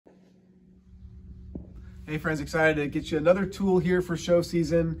Hey friends, excited to get you another tool here for show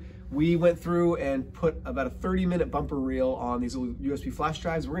season. We went through and put about a 30-minute bumper reel on these little USB flash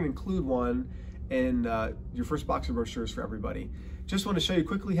drives. We're going to include one in your first box of brochures for everybody. Just want to show you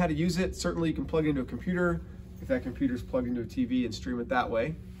quickly how to use it. Certainly you can plug it into a computer if that computer is plugged into a TV and stream it that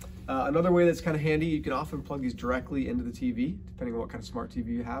way. Another way that's kind of handy, you can often plug these directly into the TV, depending on what kind of smart TV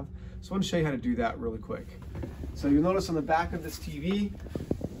you have. So I want to show you how to do that really quick. So you'll notice on the back of this TV,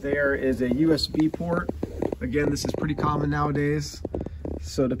 there is a USB port. Again, this is pretty common nowadays.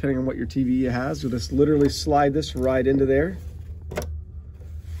 So depending on what your TV has, you'll just literally slide this right into there.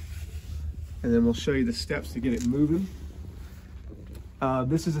 And then we'll show you the steps to get it moving.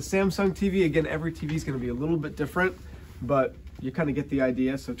 This is a Samsung TV. Again, every TV is going to be a little bit different, but you kind of get the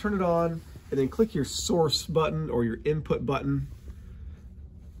idea. So turn it on and then click your source button or your input button.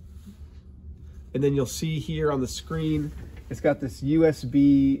 And then you'll see here on the screen, it's got this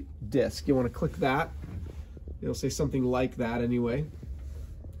USB disc. You want to click that. It'll say something like that anyway.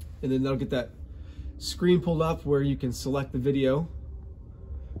 And then that'll get that screen pulled up where you can select the video.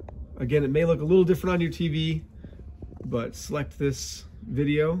 Again, it may look a little different on your TV, but select this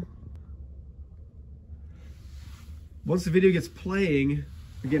video. Once the video gets playing,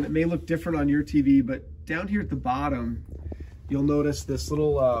 again, it may look different on your TV, but down here at the bottom, you'll notice this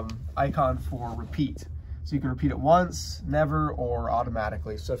little icon for repeat. So you can repeat it once, never, or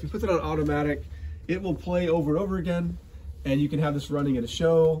automatically. So if you put it on automatic, it will play over and over again, and you can have this running at a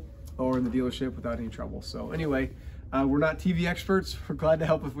show or in the dealership without any trouble. So anyway, we're not TV experts. We're glad to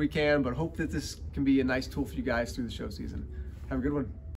help if we can, but hope that this can be a nice tool for you guys through the show season. Have a good one.